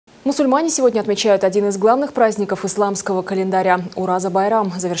Мусульмане сегодня отмечают один из главных праздников исламского календаря –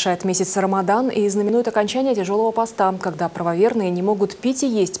 Ураза-Байрам. Завершает месяц Рамадан и знаменует окончание тяжелого поста, когда правоверные не могут пить и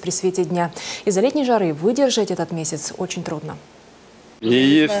есть при свете дня. Из-за летней жары выдержать этот месяц очень трудно. Не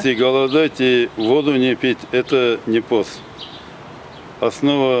есть и голодать, и воду не пить – это не пост.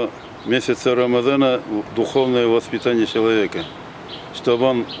 Основа месяца Рамадана – духовное воспитание человека, чтобы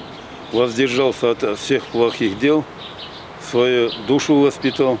он воздержался от всех плохих дел, свою душу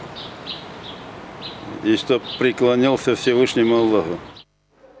воспитал и чтобы преклонялся Всевышнему Аллаху.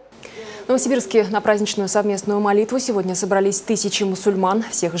 В Новосибирске на праздничную совместную молитву сегодня собрались тысячи мусульман.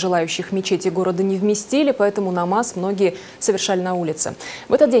 Всех желающих мечети города не вместили, поэтому намаз многие совершали на улице.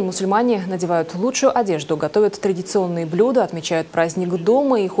 В этот день мусульмане надевают лучшую одежду, готовят традиционные блюда, отмечают праздник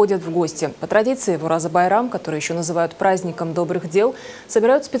дома и ходят в гости. По традиции в Ураза-Байрам, который еще называют праздником добрых дел,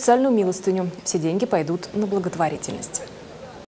 собирают специальную милостыню. Все деньги пойдут на благотворительность.